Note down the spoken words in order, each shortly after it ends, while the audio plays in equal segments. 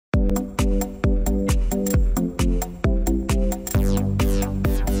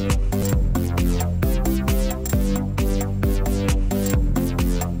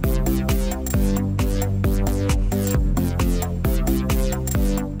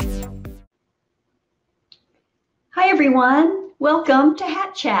everyone. Welcome to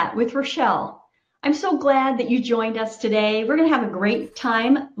Hat Chat with Rochelle. I'm so glad that you joined us today. We're going to have a great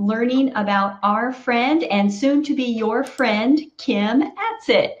time learning about our friend and soon to be your friend, Kim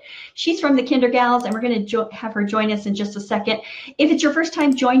Adsit. She's from the Kindergals, and we're going to have her join us in just a second. If it's your first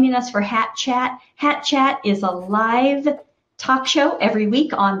time joining us for Hat Chat is a live talk show every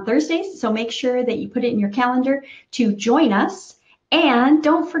week on Thursdays, so make sure that you put it in your calendar to join us. And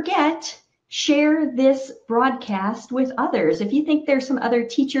don't forget, share this broadcast with others. If you think there's some other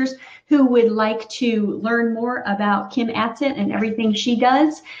teachers who would like to learn more about Kim Adsit and everything she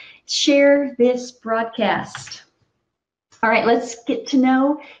does, share this broadcast. All right, let's get to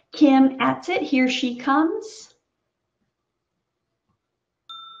know Kim Adsit. Here she comes.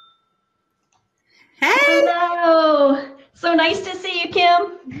 Hey! Hello! So nice to see you,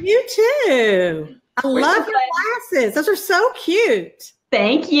 Kim. You too. I love your glasses. Those are so cute.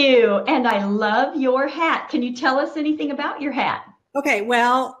 Thank you. And I love your hat. Can you tell us anything about your hat? Okay,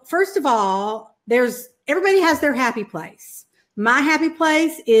 well, first of all, everybody has their happy place. My happy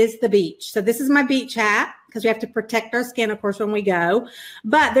place is the beach. So this is my beach hat because we have to protect our skin, of course, when we go.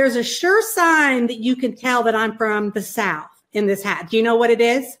 But there's a sure sign that you can tell that I'm from the South in this hat. Do you know what it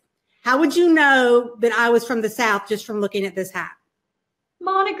is? How would you know that I was from the South just from looking at this hat?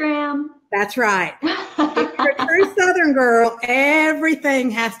 Monogram. That's right. If you're a true Southern girl,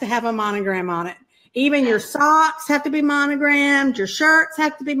 everything has to have a monogram on it. Even your socks have to be monogrammed. Your shirts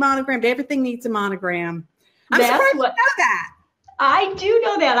have to be monogrammed. Everything needs a monogram. I'm surprised you know that. I do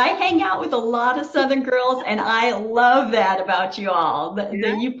know that. I hang out with a lot of Southern girls, and I love that about you all, that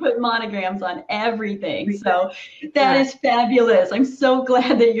you put monograms on everything. So that is fabulous. I'm so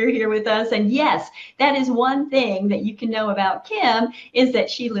glad that you're here with us. And yes, that is one thing that you can know about Kim is that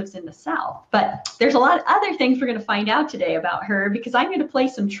she lives in the South. But there's a lot of other things we're going to find out today about her, because I'm going to play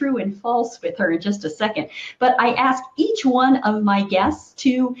some true and false with her in just a second. But I asked each one of my guests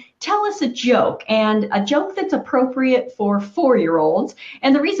to tell us a joke, and a joke that's appropriate for 4-year-olds.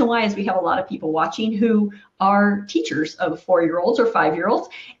 And the reason why is we have a lot of people watching who are teachers of 4-year-olds or 5-year-olds.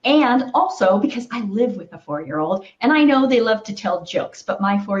 And also because I live with a 4-year-old and I know they love to tell jokes, but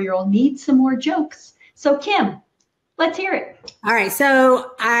my 4-year-old needs some more jokes. So Kim, let's hear it. All right.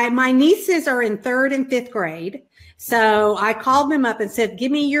 So my nieces are in 3rd and 5th grade. So I called them up and said,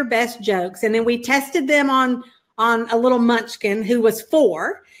 give me your best jokes. And then we tested them on a little munchkin who was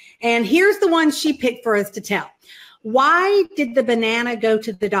 4. And here's the one she picked for us to tell. Why did the banana go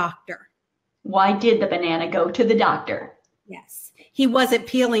to the doctor? Why did the banana go to the doctor? Yes, he wasn't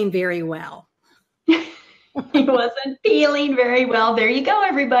peeling very well. He wasn't peeling very well. There you go,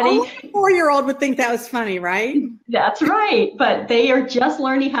 everybody. Only a 4-year-old would think that was funny, right? That's right. But they are just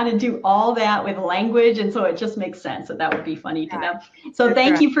learning how to do all that with language. And so it just makes sense that that would be funny to them. So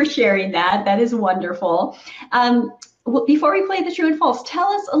thank you for sharing that. That is wonderful. Before we play the true and false,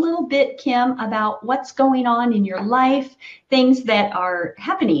 tell us a little bit, Kim, about what's going on in your life, things that are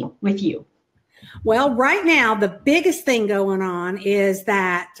happening with you. Well, right now, the biggest thing going on is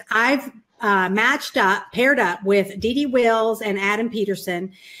that I've paired up with Dee Dee Wills and Adam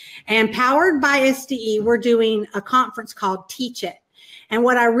Peterson, and powered by SDE, we're doing a conference called Teach It. And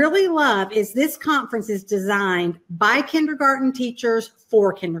what I really love is this conference is designed by kindergarten teachers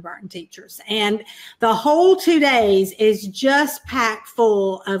for kindergarten teachers. And the whole 2 days is just packed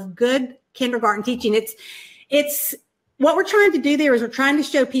full of good kindergarten teaching. It's what we're trying to do there is we're trying to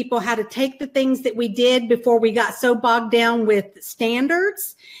show people how to take the things that we did before we got so bogged down with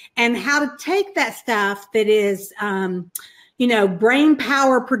standards, and how to take that stuff that is, brain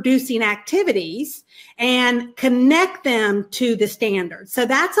power producing activities and connect them to the standards. So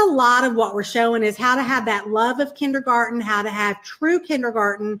that's a lot of what we're showing, is how to have that love of kindergarten, how to have true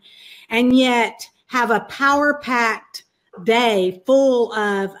kindergarten, and yet have a power-packed day full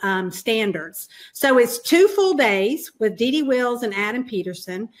of standards. So it's 2 full days with Dee Dee Wills and Adam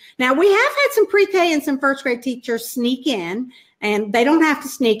Peterson. Now, we have had some pre-K and some 1st grade teachers sneak in, and they don't have to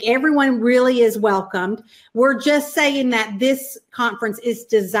sneak. Everyone really is welcomed. We're just saying that this conference is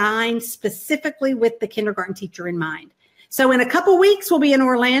designed specifically with the kindergarten teacher in mind. So in a couple weeks, we'll be in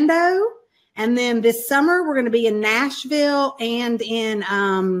Orlando. And then this summer, we're going to be in Nashville and in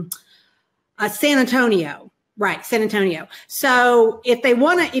San Antonio. Right, San Antonio. So if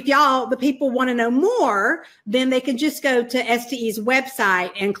the people want to know more, then they can just go to SDE's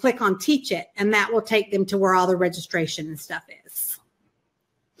website and click on Teach It, and that will take them to where all the registration and stuff is.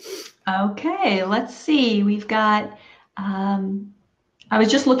 Okay, let's see. We've got I was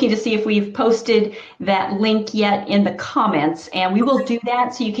just looking to see if we've posted that link yet in the comments, and we will do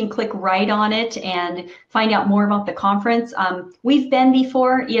that so you can click right on it and find out more about the conference. We've been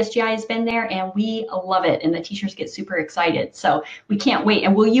before, ESGI has been there, and we love it, and the teachers get super excited. So we can't wait.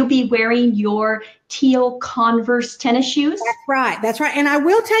 And will you be wearing your teal Converse tennis shoes? That's right. That's right. And I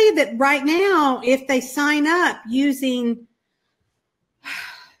will tell you that right now, if they sign up using,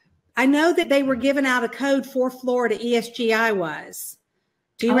 I know that they were giving out a code for Florida, ESGI was.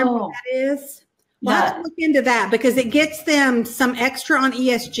 Do you remember what that is? Well, I have to look into that because it gets them some extra on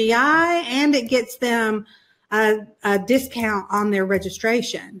ESGI and it gets them a discount on their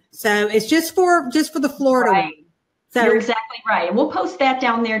registration. So it's just for the Florida one. So you're exactly right. And we'll post that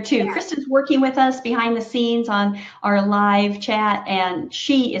down there too. Yeah. Kristen's working with us behind the scenes on our live chat, and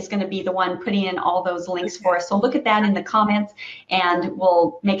she is going to be the one putting in all those links for us. So look at that in the comments, and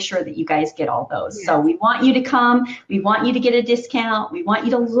we'll make sure that you guys get all those. Yeah. So we want you to come. We want you to get a discount. We want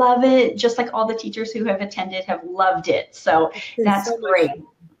you to love it, just like all the teachers who have attended have loved it. So that's so great.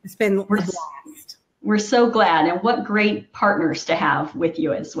 It's been a blast. We're so glad, and what great partners to have with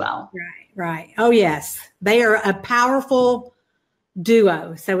you as well. Right. Right. Oh, yes. They are a powerful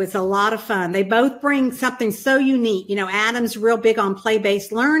duo. So it's a lot of fun. They both bring something so unique. You know, Adam's real big on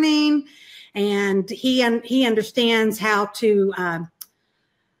play-based learning, and he understands how to,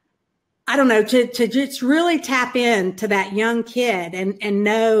 to just really tap into that young kid and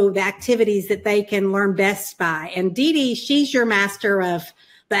know the activities that they can learn best by. And Dee Dee, she's your master of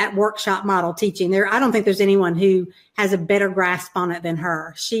that workshop model teaching. I don't think there's anyone who has a better grasp on it than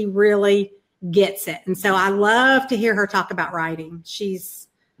her. She really gets it. And so I love to hear her talk about writing. She's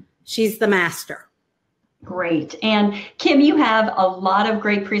the master. Great. And Kim, you have a lot of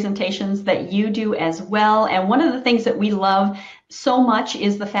great presentations that you do as well. And one of the things that we love so much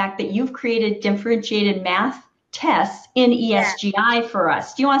is the fact that you've created differentiated math tests in ESGI for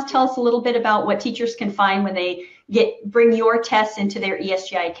us. Do you want to tell us a little bit about what teachers can find when they bring your tests into their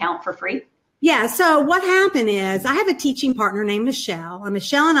ESGI account for free? Yeah. So what happened is I have a teaching partner named Michelle, and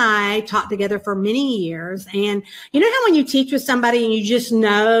Michelle and I taught together for many years. And you know how when you teach with somebody and you just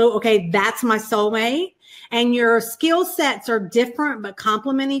know, okay, that's my soulmate, and your skill sets are different but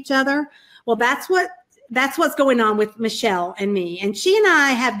complement each other. Well, that's what's going on with Michelle and me. And she and I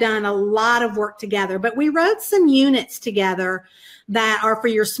have done a lot of work together, but we wrote some units together that are for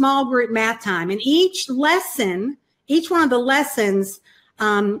your small group math time. And each one of the lessons,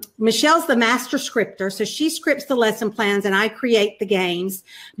 Michelle's the master scripter. So she scripts the lesson plans and I create the games.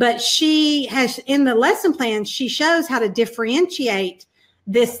 But she has, in the lesson plan, she shows how to differentiate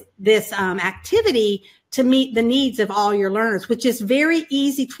this activity to meet the needs of all your learners, which is very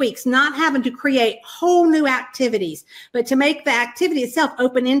easy tweaks, not having to create whole new activities, but to make the activity itself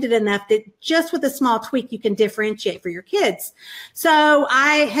open-ended enough that just with a small tweak, you can differentiate for your kids. So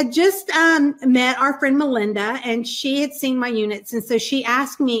I had just met our friend Melinda, and she had seen my units. And so she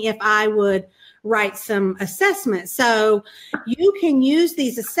asked me if I would write some assessments. So you can use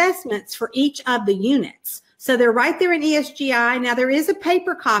these assessments for each of the units. So they're right there in ESGI. Now there is a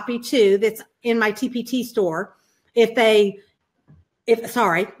paper copy too that's in my TPT store. If they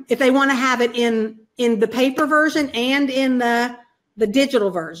want to have it in the paper version and in the digital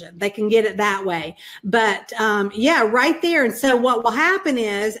version, they can get it that way. But yeah, right there. And so what will happen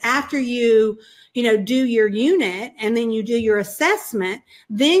is after you do your unit and then you do your assessment,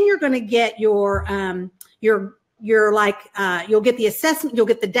 then you're going to get you'll get the assessment, you'll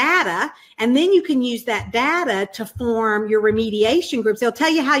get the data, and then you can use that data to form your remediation groups. They'll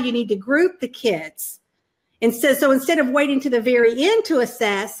tell you how you need to group the kids. So instead of waiting to the very end to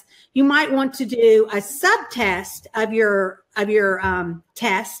assess, you might want to do a subtest of your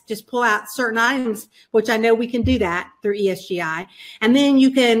test. Just pull out certain items, which I know we can do that through ESGI. And then you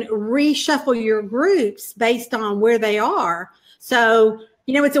can reshuffle your groups based on where they are. So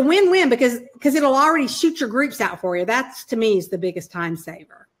it's a win-win because it'll already shoot your groups out for you. That's, to me, is the biggest time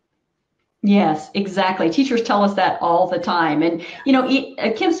saver. Yes, exactly. Teachers tell us that all the time. And,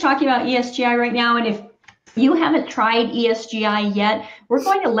 Kim's talking about ESGI right now. And if you haven't tried ESGI yet, we're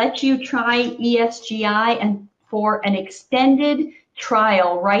going to let you try ESGI and for an extended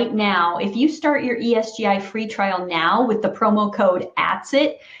trial right now. If you start your ESGI free trial now with the promo code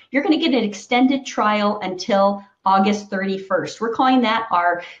ATSIT, you're going to get an extended trial until August 31st. We're calling that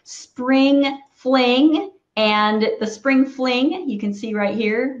our Spring Fling. And the Spring Fling, you can see right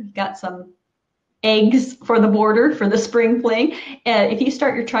here, got some eggs for the border for the Spring Fling. If you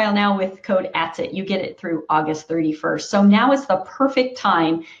start your trial now with code ATSIT, you get it through August 31st. So now is the perfect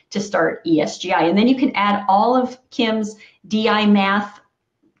time to start ESGI. And then you can add all of Kim's DI math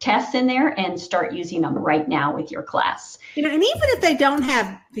tests in there and start using them right now with your class. And even if they don't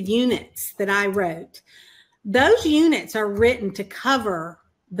have the units that I wrote, those units are written to cover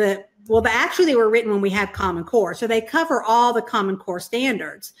actually they were written when we had Common Core. So they cover all the Common Core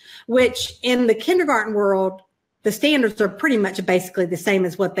standards, which in the kindergarten world, the standards are pretty much basically the same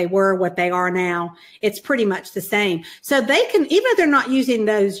as what they were, what they are now. It's pretty much the same. So they can, even if they're not using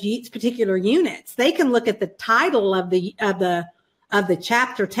those particular units, they can look at the title of the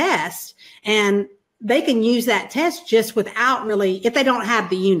chapter test, and they can use that test just without really, if they don't have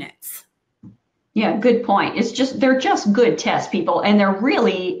the units. Yeah, good point. They're just good tests, people, and they're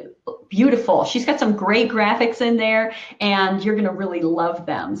really beautiful. She's got some great graphics in there, and you're going to really love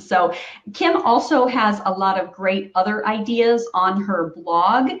them. So Kim also has a lot of great other ideas on her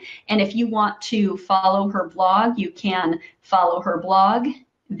blog. And if you want to follow her blog, you can follow her blog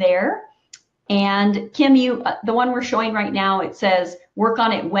there. And Kim, the one we're showing right now, it says work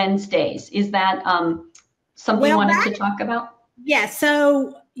on it Wednesdays. Is that something you wanted to talk about? Yeah.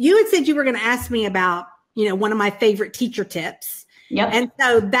 So you had said you were going to ask me about, one of my favorite teacher tips. Yep. And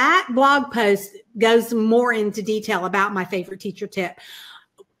so that blog post goes more into detail about my favorite teacher tip.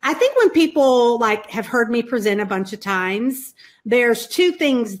 I think when people have heard me present a bunch of times, there's two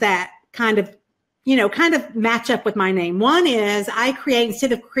things that kind of match up with my name. One is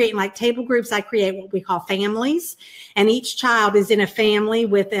instead of creating table groups, I create what we call families. And each child is in a family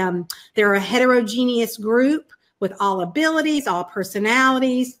with, they're a heterogeneous group with all abilities, all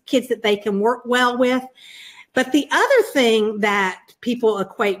personalities, kids that they can work well with. But the other thing that people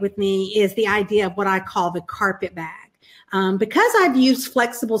equate with me is the idea of what I call the carpet bag. Because I've used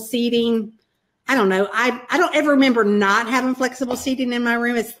flexible seating, I don't know, I don't ever remember not having flexible seating in my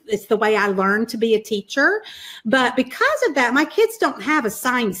room. It's the way I learned to be a teacher. But because of that, my kids don't have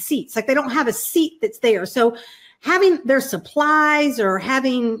assigned seats. They don't have a seat that's there. So having their supplies or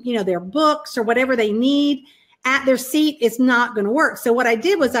having, their books or whatever they need at their seat is not going to work. So what I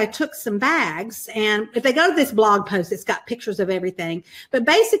did was I took some bags, and if they go to this blog post, it's got pictures of everything. But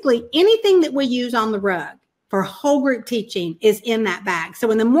basically anything that we use on the rug for whole group teaching is in that bag.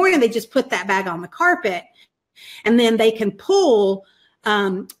 So in the morning, they just put that bag on the carpet, and then they can pull,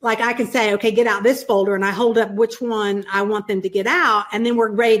 I can say, okay, get out this folder, and I hold up which one I want them to get out, and then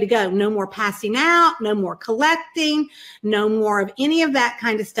we're ready to go. No more passing out, no more collecting, no more of any of that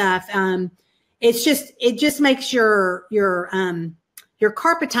kind of stuff. It just makes your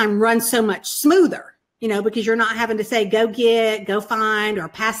carpet time run so much smoother, because you're not having to say, go find, or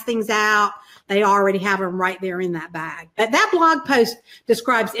pass things out. They already have them right there in that bag. But that blog post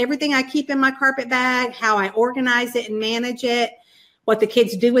describes everything I keep in my carpet bag, how I organize it and manage it, what the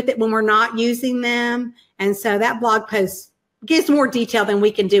kids do with it when we're not using them. And so that blog post gives more detail than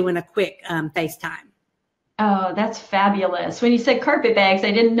we can do in a quick FaceTime. Oh, that's fabulous. When you said carpet bags,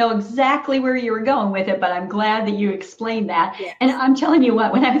 I didn't know exactly where you were going with it, but I'm glad that you explained that. Yes. And I'm telling you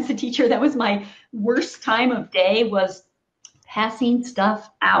what, when I was a teacher, that was my worst time of day, was passing stuff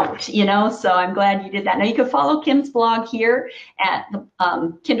out, so I'm glad you did that. Now you can follow Kim's blog here at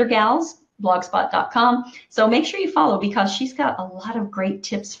Kindergals, blogspot.com. So make sure you follow, because she's got a lot of great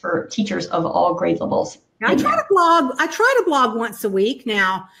tips for teachers of all grade levels. I try to blog once a week.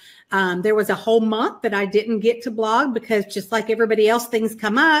 Now, there was a whole month that I didn't get to blog because, just like everybody else, things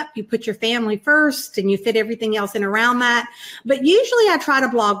come up. You put your family first and you fit everything else in around that. But usually I try to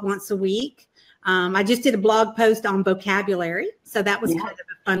blog once a week. I just did a blog post on vocabulary, so that was kind of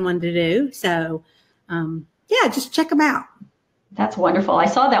a fun one to do. So, just check them out. That's wonderful. I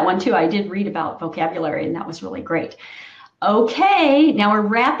saw that one too. I did read about vocabulary, and that was really great. Okay, now we're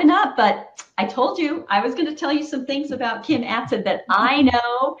wrapping up, but I told you I was going to tell you some things about Kim Adsit that I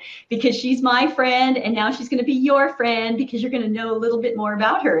know, because she's my friend, and now she's going to be your friend, because you're going to know a little bit more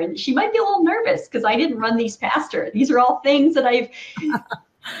about her. And she might be a little nervous because I didn't run these past her. These are all things that I've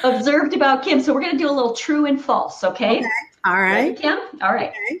observed about Kim. So we're going to do a little true and false, okay? All right. Ready, Kim? All right.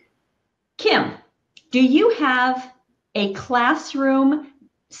 Okay. Kim, do you have a classroom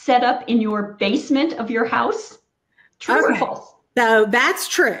set up in your basement of your house? True or false? So that's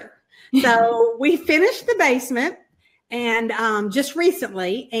true. So we finished the basement, and just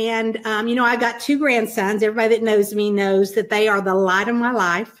recently, and I've got two grandsons. Everybody that knows me knows that they are the light of my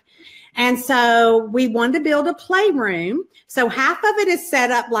life. And so we wanted to build a playroom. So half of it is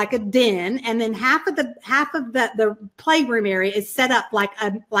set up like a den, and then half of the playroom area is set up like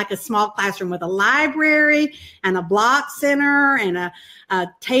a small classroom with a library and a block center and a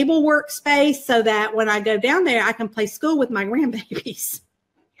table workspace, so that when I go down there, I can play school with my grandbabies.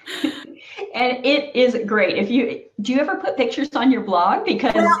 And it is great. Do you ever put pictures on your blog?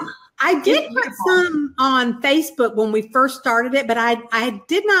 Because I did put some on Facebook when we first started it, but I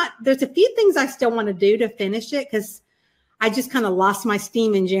did not. There's a few things I still want to do to finish it because I just kind of lost my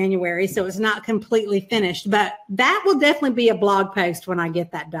steam in January, so it's not completely finished. But that will definitely be a blog post when I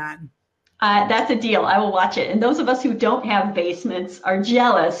get that done. That's a deal. I will watch it. And those of us who don't have basements are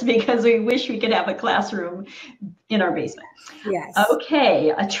jealous because we wish we could have a classroom in our basement. Yes.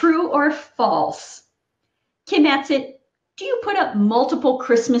 Okay, a true or false? Kim Adsit, do you put up multiple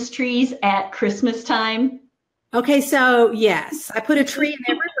Christmas trees at Christmas time? Okay, so yes, I put a tree in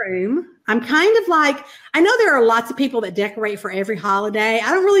every room. I'm kind of like, I know there are lots of people that decorate for every holiday. I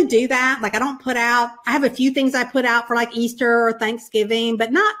don't really do that. Like I don't put out, I have a few things I put out for like Easter or Thanksgiving,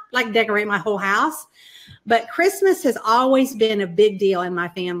 but not like decorate my whole house. But Christmas has always been a big deal in my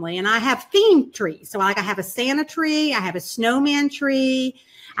family. And I have themed trees. So like I have a Santa tree, I have a snowman tree,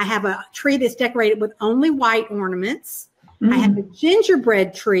 I have a tree that's decorated with only white ornaments. I have a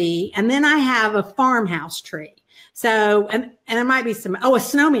gingerbread tree, and then I have a farmhouse tree. So, and there might be some, a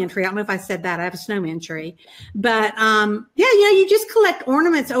snowman tree. I don't know if I said that. I have a snowman tree. But, yeah, you just collect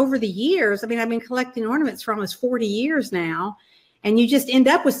ornaments over the years. I mean, I've been collecting ornaments for almost 40 years now. And you just end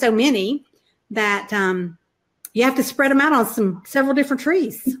up with so many that you have to spread them out on several different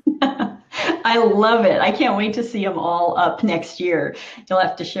trees. I love it. I can't wait to see them all up next year. You'll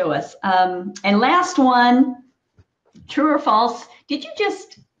have to show us. And last one, true or false? Did you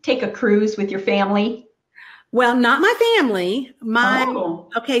just take a cruise with your family? Well, not my family.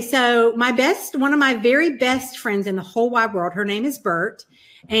 Okay, so one of my very best friends in the whole wide world, her name is Bert,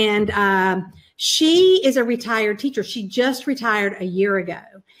 and she is a retired teacher. She just retired a year ago.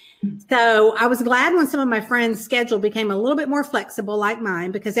 So I was glad when some of my friends' schedule became a little bit more flexible like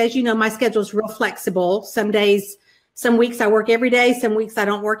mine, because as you know, my schedule is real flexible. Some weeks I work every day, some weeks I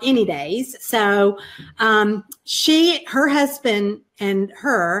don't work any days. So her husband and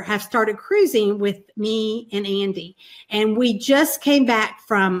her have started cruising with me and Andy. And we just came back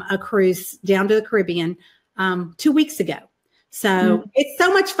from a cruise down to the Caribbean 2 weeks ago. So it's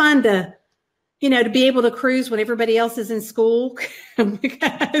so much fun to be able to cruise when everybody else is in school,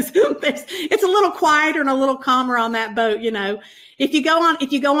 because it's a little quieter and a little calmer on that boat. If you go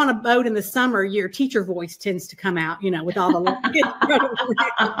on a boat in the summer, your teacher voice tends to come out, with all the little kids.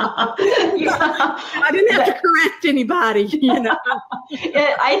 I didn't have to correct anybody,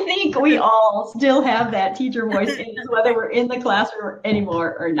 I think we all still have that teacher voice, whether we're in the classroom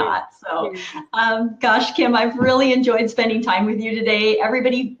anymore or not. So, gosh, Kim, I've really enjoyed spending time with you today.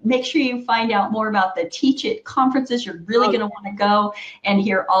 Everybody, make sure you find out more about the Teach It conferences. You're really going to want to go and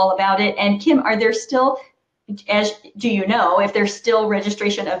hear all about it. And Kim, are there still, do you know if there's still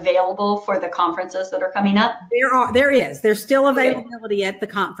registration available for the conferences that are coming up? There's still availability at the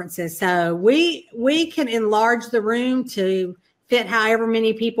conferences. So we can enlarge the room to fit however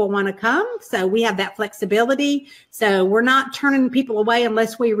many people want to come. So we have that flexibility. So we're not turning people away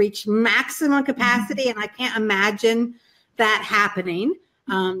unless we reach maximum capacity. And I can't imagine that happening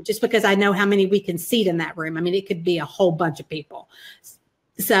just because I know how many we can seat in that room. I mean, it could be a whole bunch of people.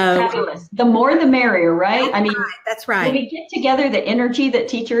 So fabulous. The more the merrier, right? That's right. When we get together, the energy that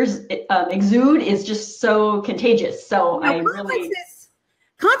teachers exude is just so contagious. So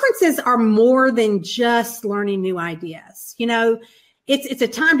conferences are more than just learning new ideas. It's a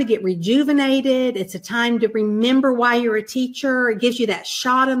time to get rejuvenated. It's a time to remember why you're a teacher. It gives you that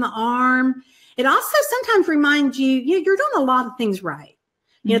shot in the arm. It also sometimes reminds you, you're doing a lot of things right.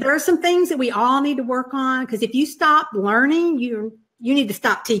 There are some things that we all need to work on, because if you stop learning, you need to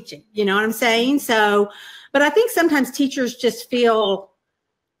stop teaching. You know what I'm saying? So, but I think sometimes teachers just feel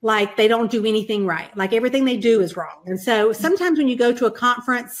like they don't do anything right. Like everything they do is wrong. And so sometimes when you go to a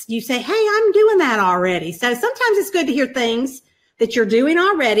conference, you say, hey, I'm doing that already. So sometimes it's good to hear things that you're doing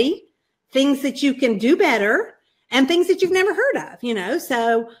already, things that you can do better, and things that you've never heard of,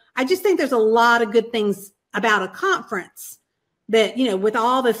 So I just think there's a lot of good things about a conference that, with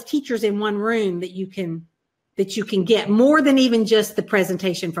all the teachers in one room that you can get more than even just the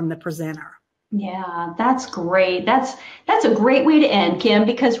presentation from the presenter. Yeah, that's great. That's a great way to end, Kim,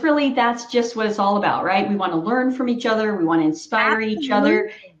 because really that's just what it's all about, right? We want to learn from each other. We want to inspire each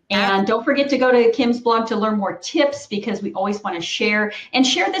other. And don't forget to go to Kim's blog to learn more tips, because we always want to share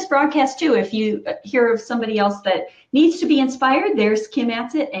this broadcast too. If you hear of somebody else that needs to be inspired, there's Kim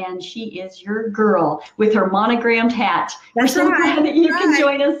Adsit, and she is your girl with her monogrammed hat. We're so glad that you can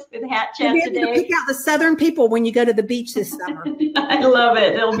join us with Hat Chat today. To pick out the Southern people when you go to the beach this summer. I love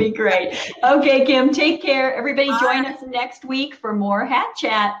it. It'll be great. Okay, Kim, take care. Everybody join us next week for more Hat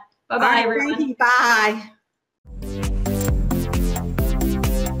Chat. Bye-bye, everyone. Thank you. Bye.